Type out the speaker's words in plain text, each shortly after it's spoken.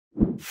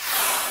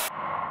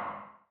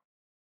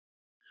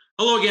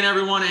Hello again,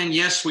 everyone. And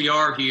yes, we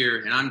are here.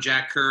 And I'm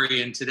Jack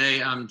Curry. And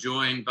today I'm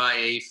joined by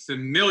a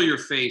familiar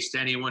face to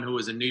anyone who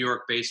is a New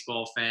York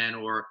baseball fan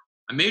or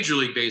a Major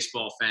League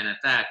Baseball fan at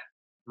that.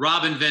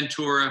 Robin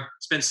Ventura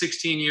spent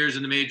 16 years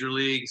in the major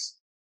leagues.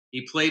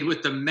 He played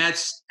with the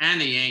Mets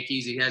and the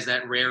Yankees. He has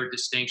that rare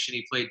distinction.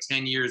 He played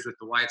 10 years with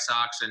the White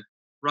Sox. And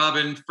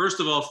Robin, first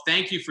of all,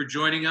 thank you for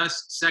joining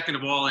us. Second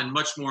of all, and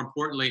much more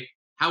importantly,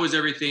 how is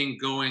everything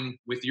going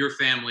with your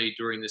family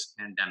during this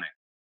pandemic?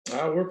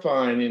 We're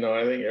fine.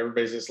 I think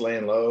everybody's just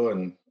laying low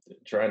and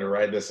trying to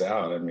ride this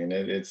out. I mean,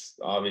 it's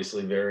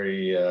obviously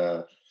very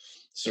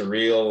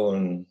surreal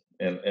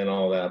and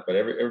all that, but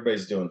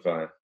everybody's doing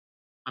fine.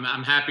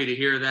 I'm happy to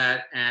hear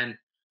that. And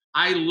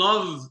I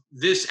love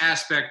this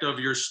aspect of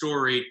your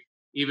story,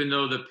 even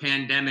though the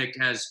pandemic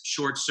has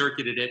short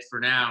circuited it for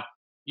now.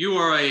 You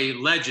are a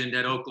legend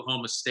at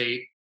Oklahoma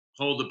State,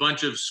 hold a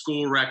bunch of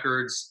school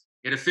records,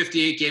 had a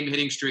 58 game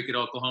hitting streak at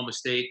Oklahoma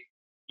State.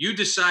 You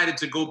decided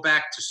to go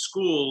back to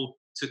school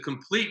to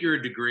complete your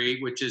degree,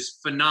 which is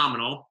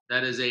phenomenal.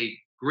 That is a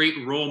great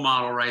role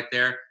model right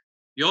there.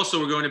 You also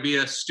were going to be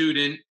a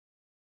student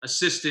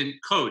assistant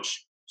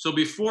coach. So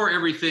before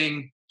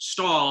everything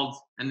stalled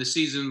and the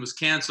season was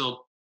canceled,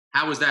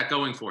 how was that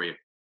going for you?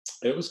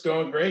 It was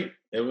going great.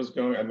 It was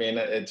going. I mean,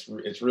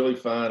 it's really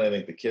fun. I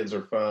think the kids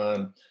are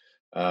fun.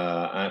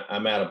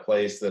 I'm at a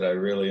place that I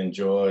really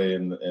enjoy,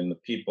 and the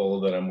people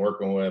that I'm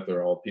working with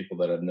are all people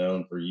that I've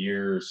known for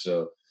years.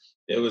 So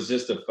it was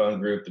just a fun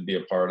group to be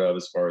a part of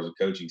as far as the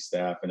coaching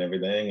staff and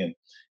everything.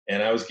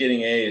 And I was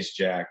getting A's,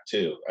 Jack,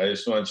 too. I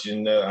just want you to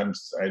know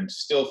I'm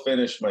still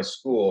finished my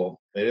school.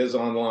 It is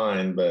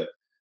online, but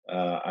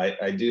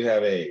I do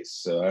have A's.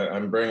 So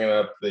I'm bringing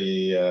up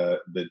the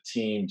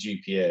team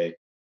GPA.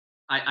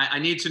 I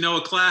need to know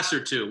a class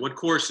or two. What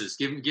courses?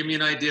 Give me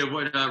an idea of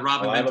what Well,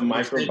 Robin I have a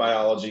Ventura did.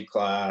 microbiology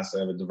class. I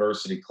have a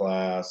diversity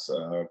class,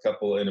 a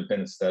couple of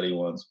independent study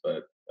ones,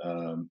 but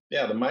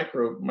yeah, the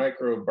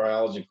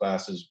microbiology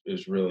class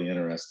is really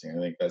interesting.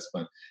 I think that's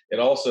fun. It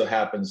also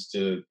happens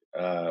to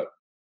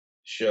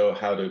show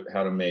how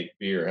to make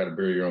beer, how to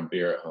brew your own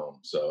beer at home.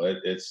 So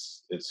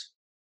it's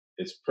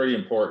pretty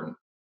important.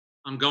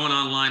 I'm going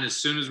online as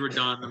soon as we're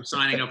done. I'm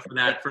signing up for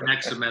that for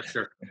next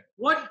semester.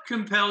 What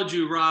compelled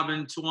you,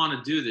 Robin, to want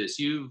to do this?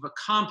 You've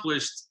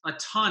accomplished a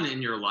ton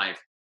in your life.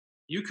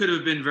 You could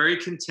have been very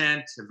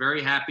content, a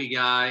very happy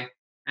guy,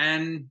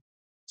 and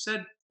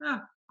said,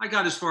 I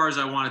got as far as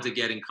I wanted to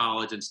get in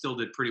college and still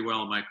did pretty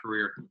well in my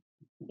career.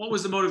 What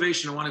was the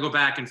motivation to want to go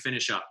back and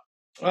finish up?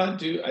 I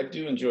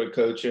do enjoy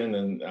coaching,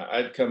 and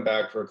I'd come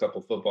back for a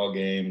couple football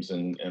games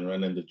and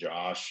run into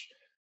Josh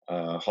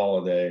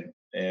Holiday,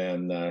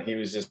 and he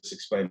was just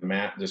explaining.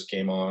 Matt just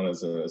came on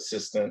as an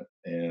assistant,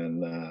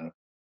 and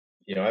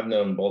I've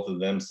known both of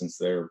them since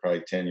they were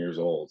probably 10 years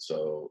old.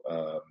 So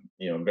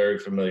very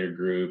familiar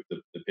group.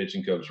 The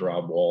pitching coach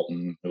Rob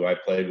Walton, who I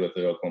played with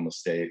at Oklahoma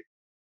State,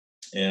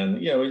 and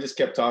we just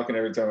kept talking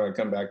every time I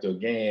come back to a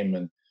game,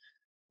 and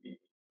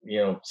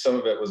some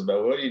of it was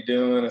about, what are you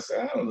doing? I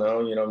said, I don't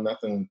know,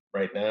 nothing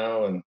right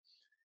now. And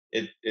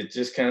it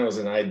just kind of was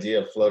an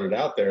idea floated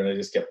out there. And I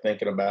just kept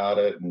thinking about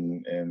it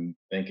and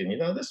thinking,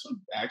 this would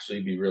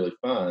actually be really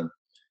fun.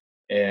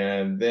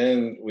 And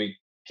then we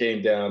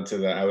came down to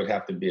that I would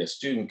have to be a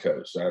student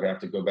coach. So I'd have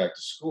to go back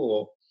to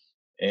school.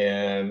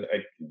 And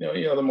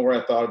the more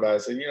I thought about it, I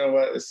said, you know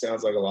what, this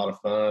sounds like a lot of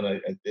fun.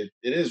 It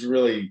is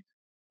really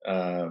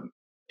um,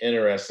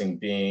 interesting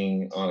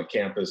being on a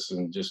campus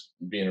and just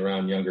being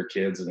around younger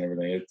kids and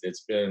everything.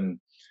 It's been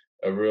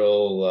a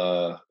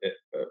real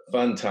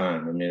fun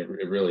time. I mean,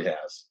 it really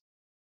has.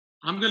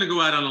 I'm going to go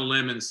out on a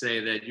limb and say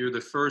that you're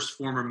the first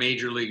former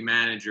major league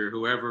manager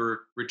who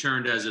ever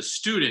returned as a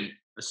student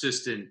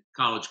assistant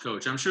college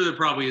coach. I'm sure there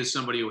probably is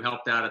somebody who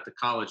helped out at the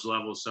college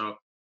level. So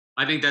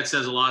I think that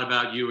says a lot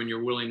about you and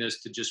your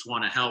willingness to just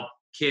want to help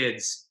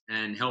kids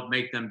and help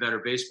make them better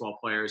baseball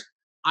players.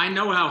 I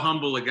know how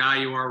humble a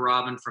guy you are,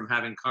 Robin, from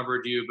having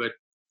covered you, but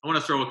I want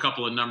to throw a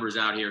couple of numbers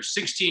out here.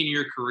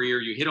 16-year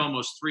career, you hit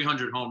almost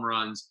 300 home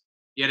runs.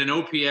 You had an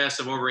OPS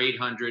of over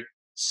 800,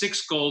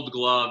 6 Gold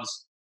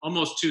Gloves,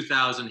 almost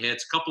 2,000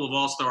 hits, a couple of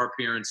All-Star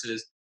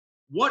appearances.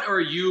 What are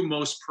you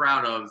most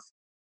proud of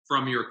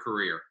from your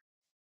career?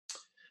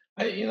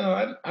 I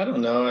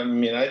don't know. I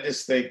mean, I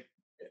just think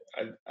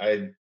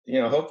I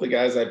hope the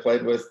guys I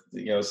played with,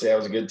 say I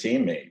was a good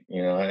teammate.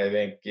 I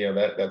think,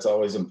 that's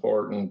always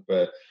important,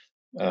 but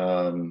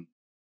um,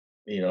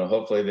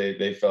 hopefully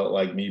they felt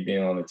like me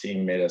being on the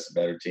team made us a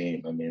better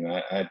team. I mean,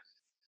 I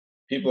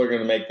people are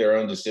going to make their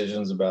own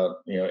decisions about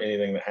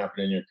anything that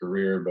happened in your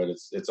career, but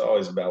it's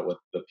always about what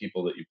the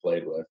people that you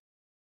played with.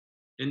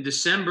 In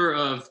December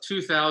of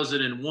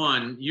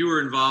 2001, you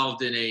were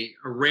involved in a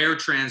rare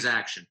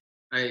transaction,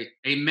 a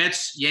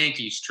Mets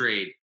Yankees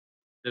trade.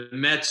 The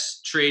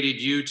Mets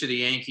traded you to the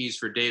Yankees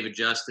for David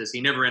Justice. He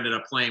never ended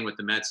up playing with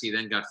the Mets. He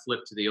then got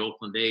flipped to the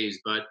Oakland A's.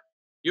 But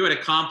you had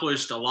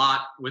accomplished a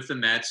lot with the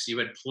Mets. You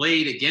had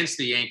played against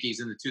the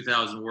Yankees in the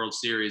 2000 World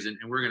Series, and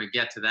we're going to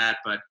get to that.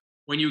 But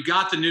when you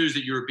got the news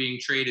that you were being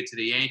traded to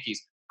the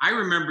Yankees, I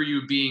remember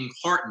you being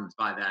heartened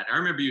by that. I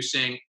remember you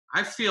saying,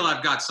 I feel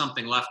I've got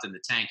something left in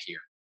the tank here.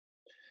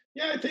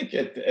 Yeah, I think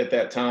at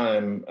that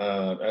time,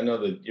 I know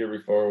the year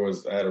before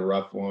was I had a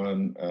rough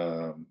one,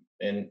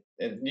 and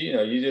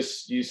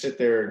you sit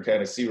there and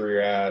kind of see where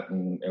you're at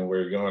and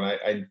where you're going.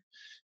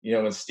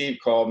 When Steve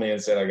called me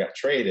and said I got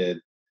traded,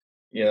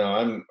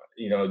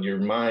 your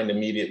mind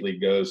immediately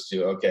goes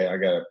to, okay, I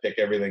got to pick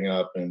everything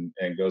up and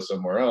go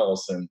somewhere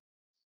else. And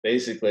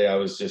basically, I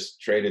was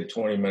just traded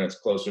 20 minutes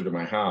closer to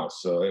my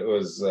house, so it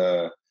was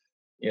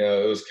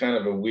kind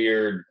of a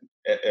weird.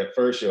 At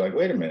first, you're like,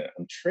 wait a minute,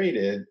 I'm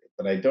traded,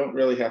 but I don't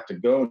really have to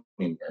go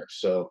anywhere.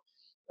 So,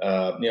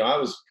 I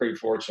was pretty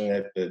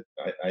fortunate that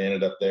I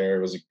ended up there.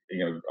 It was,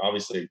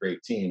 obviously a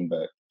great team,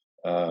 but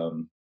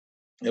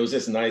it was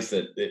just nice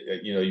that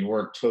you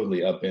weren't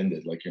totally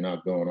upended, like you're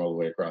not going all the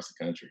way across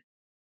the country.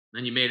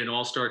 Then you made an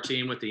all-star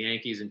team with the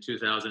Yankees in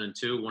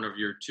 2002, one of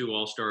your two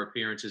all-star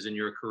appearances in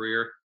your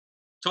career.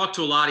 Talked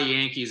to a lot of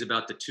Yankees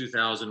about the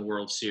 2000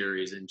 World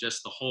Series and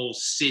just the whole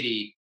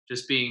city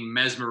just being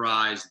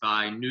mesmerized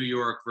by New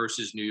York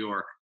versus New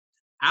York.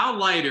 Al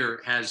Leiter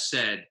has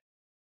said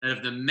that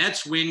if the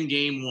Mets win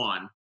game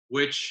one,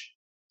 which,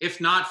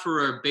 if not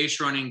for a base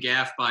running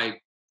gaff by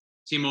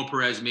Timo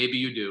Perez, maybe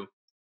you do,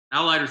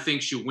 Al Leiter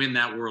thinks you win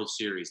that World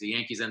Series. The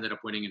Yankees ended up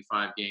winning in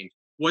 5 games.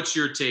 What's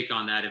your take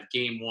on that if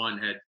game one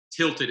had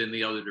tilted in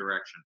the other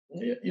direction?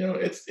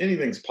 It's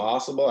anything's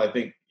possible. I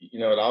think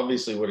it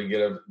obviously would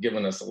have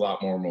given us a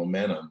lot more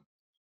momentum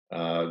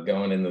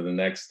going into the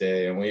next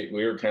day, and we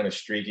were kind of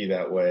streaky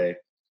that way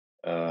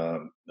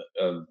um,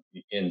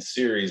 in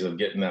series of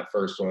getting that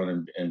first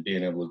one and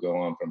being able to go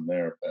on from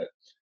there. But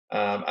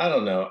I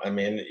don't know. I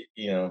mean,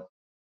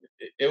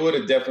 it would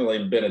have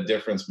definitely been a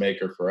difference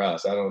maker for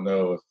us. I don't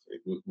know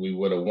if we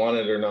would have won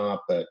it or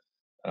not, but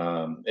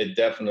it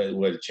definitely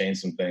would have changed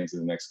some things in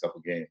the next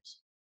couple games.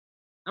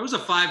 That was a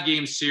 5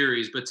 game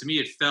series, but to me,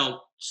 it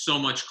felt so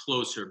much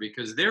closer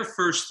because their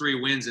first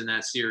 3 wins in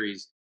that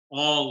series,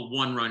 all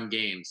 1 run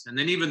games. And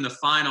then even the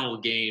final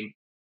game,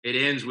 it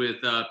ends with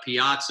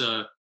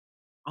Piazza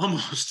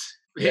almost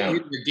Yeah.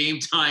 hitting the game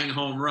tying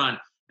home run.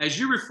 As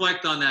you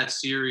reflect on that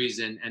series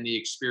and the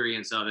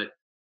experience of it,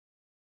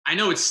 I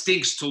know it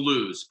stinks to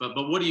lose, but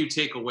what do you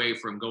take away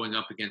from going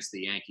up against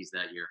the Yankees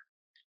that year?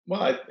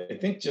 Well, I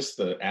think just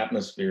the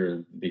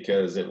atmosphere,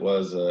 because it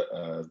was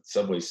a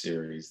Subway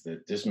series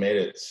that just made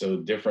it so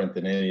different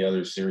than any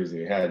other series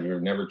we had. You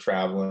were never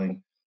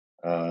traveling.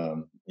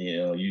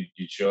 You'd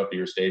show up at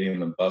your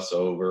stadium and bus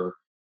over.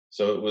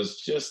 So it was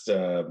just,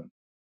 kind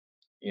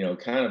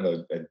of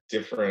a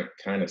different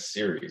kind of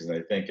series. And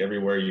I think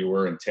everywhere you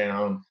were in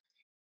town,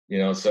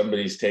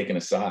 somebody's taking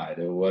a side.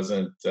 It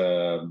wasn't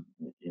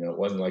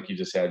like you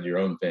just had your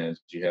own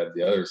fans. You had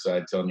the other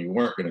side telling you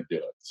weren't going to do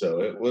it.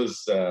 So it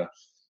was.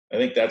 I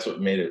think that's what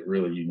made it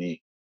really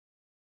unique.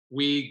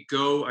 We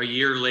go a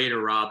year later,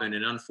 Robin,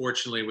 and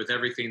unfortunately, with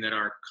everything that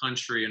our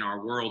country and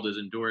our world is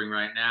enduring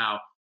right now,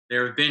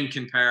 there have been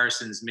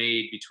comparisons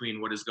made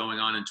between what is going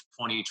on in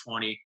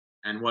 2020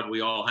 and what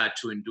we all had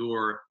to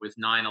endure with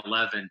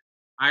 9/11.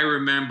 I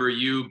remember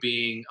you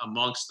being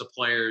amongst the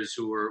players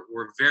who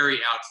were very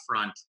out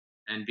front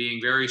and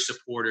being very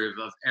supportive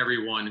of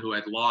everyone who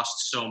had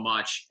lost so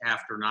much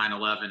after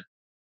 9/11.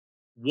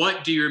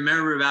 What do you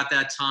remember about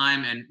that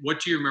time, and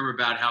what do you remember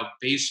about how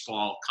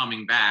baseball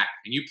coming back,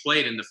 and you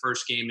played in the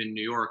first game in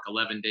New York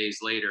 11 days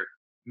later,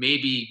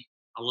 maybe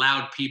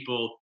allowed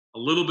people a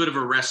little bit of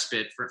a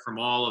respite from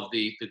all of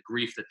the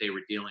grief that they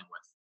were dealing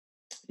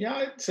with? Yeah,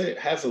 I'd say it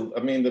has a.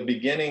 I mean, the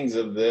beginnings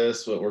of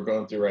this, what we're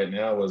going through right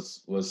now,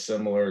 was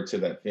similar to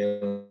that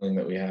feeling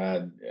that we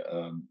had,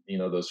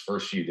 those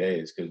first few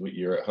days, because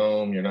you're at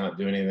home, you're not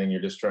doing anything, you're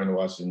just trying to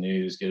watch the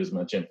news, get as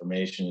much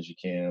information as you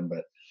can,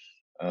 but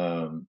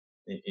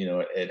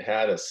it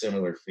had a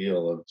similar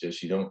feel of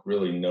just you don't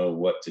really know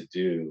what to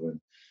do,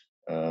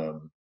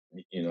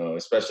 and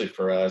especially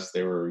for us,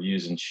 they were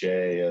using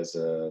Shea as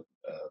a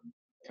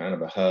kind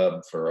of a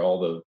hub for all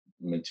the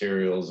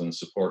materials and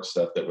support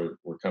stuff that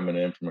were coming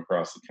in from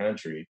across the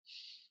country.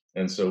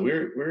 And so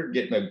we're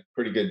getting a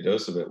pretty good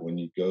dose of it when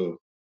you go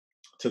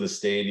to the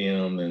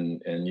stadium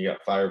and you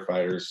got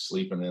firefighters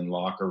sleeping in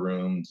locker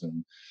rooms,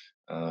 and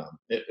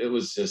it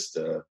was just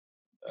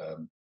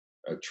um,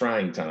 a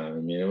trying time.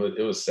 I mean,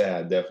 it was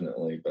sad,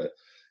 definitely, but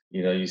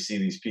you see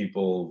these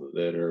people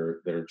that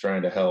are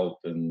trying to help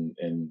and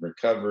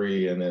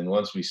recovery, and then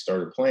once we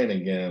started playing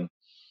again,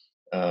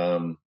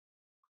 um,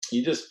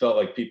 you just felt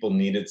like people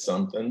needed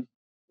something.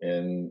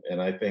 And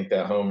I think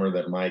that homer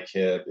that Mike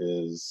hit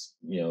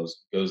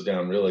goes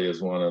down really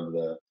as one of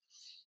the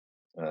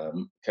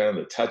kind of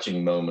the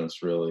touching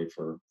moments really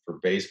for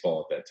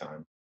baseball at that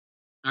time.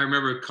 I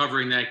remember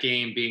covering that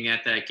game, being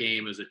at that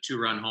game as a 2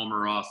 run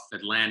homer off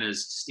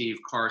Atlanta's Steve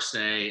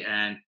Carsey.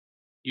 And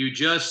you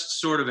just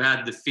sort of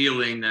had the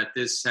feeling that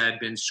this had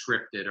been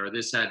scripted or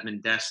this had been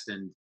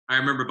destined. I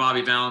remember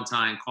Bobby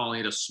Valentine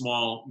calling it a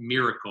small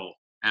miracle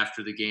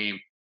after the game.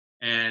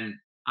 And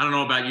I don't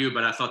know about you,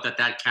 but I thought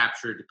that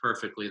captured it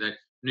perfectly that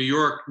New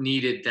York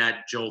needed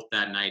that jolt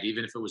that night,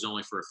 even if it was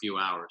only for a few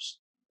hours.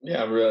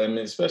 Yeah, really. I mean,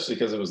 especially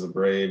because it was the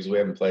Braves. We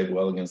haven't played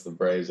well against the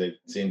Braves. They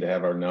seem to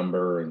have our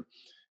number,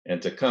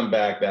 and to come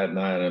back that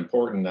night, an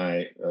important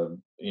night,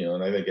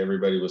 and I think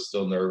everybody was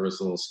still nervous,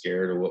 a little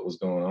scared of what was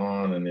going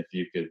on, and if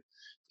you could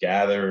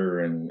gather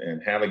and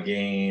have a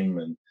game,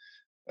 and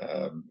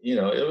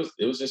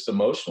it was just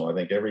emotional. I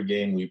think every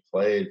game we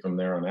played from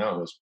there on out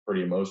was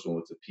pretty emotional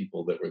with the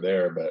people that were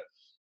there. But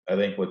I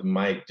think with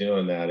Mike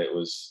doing that, it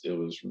was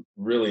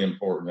really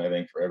important. I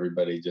think for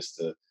everybody just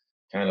to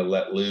kind of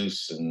let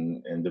loose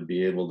and to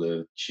be able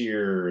to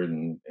cheer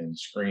and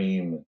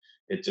scream.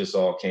 It just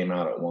all came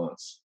out at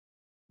once.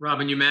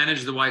 Robin, you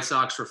managed the White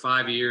Sox for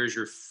 5 years.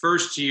 Your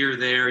first year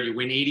there, you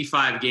win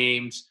 85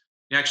 games.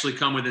 You actually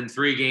come within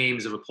 3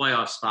 games of a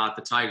playoff spot.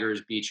 The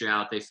Tigers beat you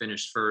out. They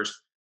finished first.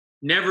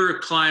 Never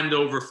climbed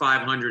over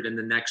 500 in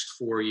the next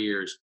 4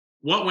 years.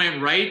 What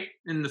went right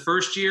in the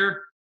first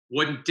year?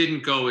 What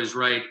didn't go as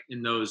right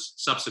in those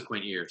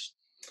subsequent years?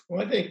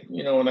 Well, I think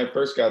when I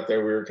first got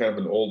there, we were kind of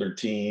an older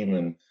team,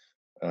 and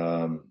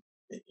I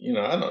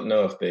don't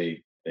know if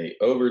they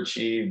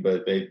overachieved,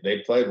 but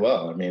they played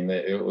well. I mean,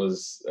 it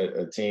was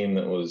a team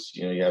that was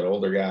you had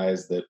older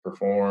guys that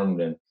performed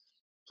and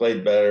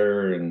played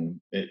better, and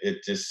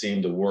it just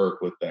seemed to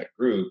work with that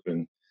group.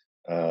 And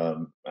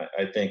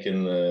I think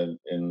in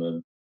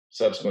the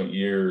subsequent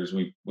years,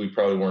 we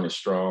probably weren't as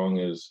strong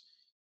as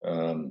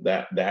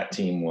that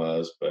team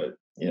was. But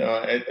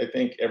I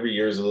think every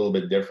year is a little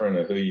bit different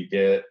of who you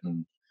get.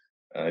 And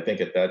I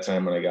think at that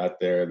time when I got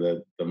there,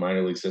 the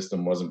minor league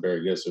system wasn't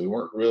very good, so we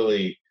weren't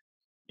really,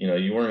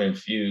 you weren't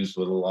infused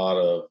with a lot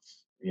of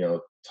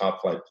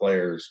top flight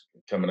players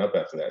coming up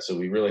after that. So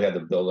we really had to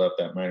build up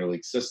that minor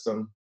league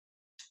system,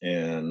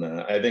 and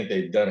I think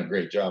they've done a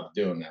great job of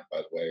doing that. By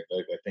the way,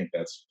 I think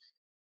that's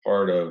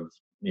part of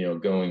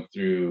going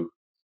through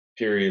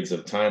periods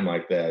of time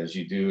like that, is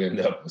you do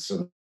end up with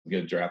some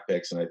good draft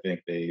picks, and I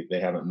think they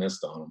haven't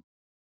missed on them.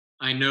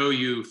 I know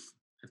you've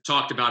have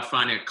talked about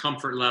finding a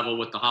comfort level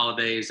with the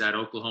holidays at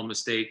Oklahoma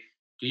State.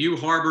 Do you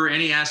harbor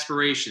any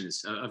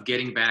aspirations of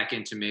getting back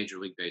into Major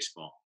League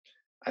Baseball?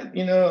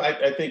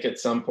 I think at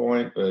some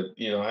point, but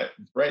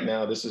right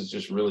now this is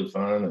just really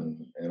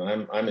fun, and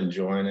I'm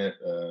enjoying it.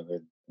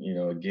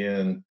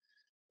 Again,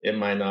 it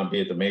might not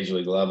be at the major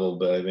league level,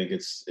 but I think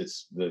it's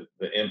the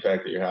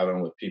impact that you're having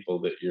with people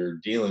that you're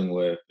dealing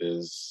with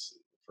is,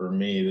 for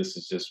me, this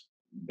has just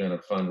been a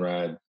fun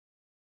ride.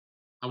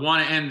 I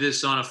want to end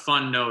this on a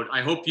fun note.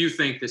 I hope you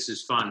think this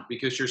is fun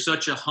because you're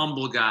such a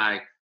humble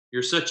guy.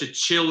 You're such a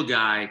chill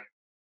guy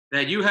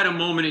that you had a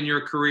moment in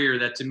your career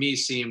that to me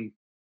seemed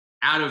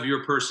out of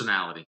your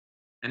personality.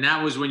 And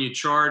that was when you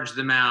charged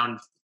the mound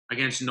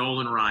against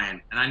Nolan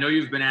Ryan. And I know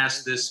you've been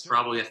asked this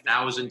probably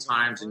 1,000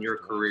 times in your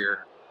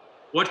career.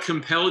 What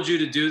compelled you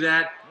to do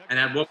that? And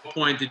at what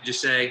point did you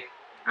say,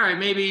 all right,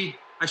 maybe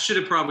I should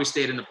have probably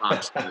stayed in the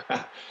box?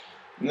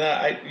 No,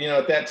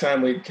 at that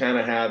time we kind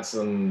of had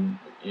some,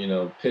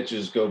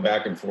 pitches go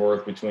back and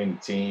forth between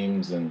the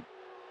teams, and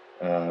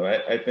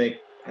I think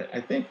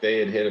they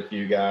had hit a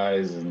few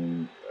guys,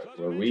 and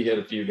where we hit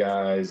a few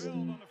guys,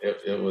 and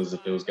it was,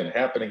 if it was going to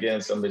happen again,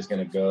 somebody's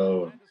going to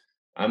go. And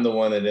I'm the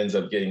one that ends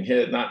up getting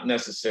hit, not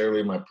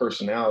necessarily my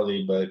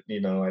personality, but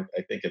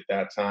I think at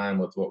that time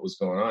with what was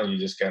going on, you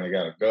just kind of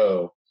got to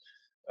go.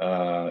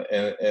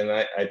 And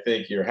I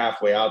think you're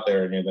halfway out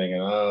there, and you're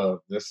thinking,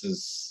 oh, this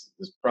is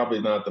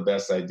probably not the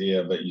best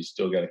idea, but you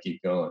still got to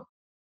keep going.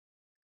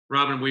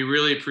 Robin, we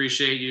really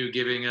appreciate you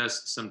giving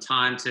us some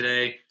time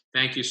today.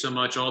 Thank you so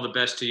much. All the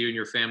best to you and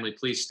your family.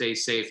 Please stay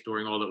safe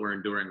during all that we're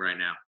enduring right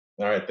now.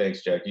 All right,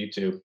 thanks, Jack. You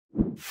too.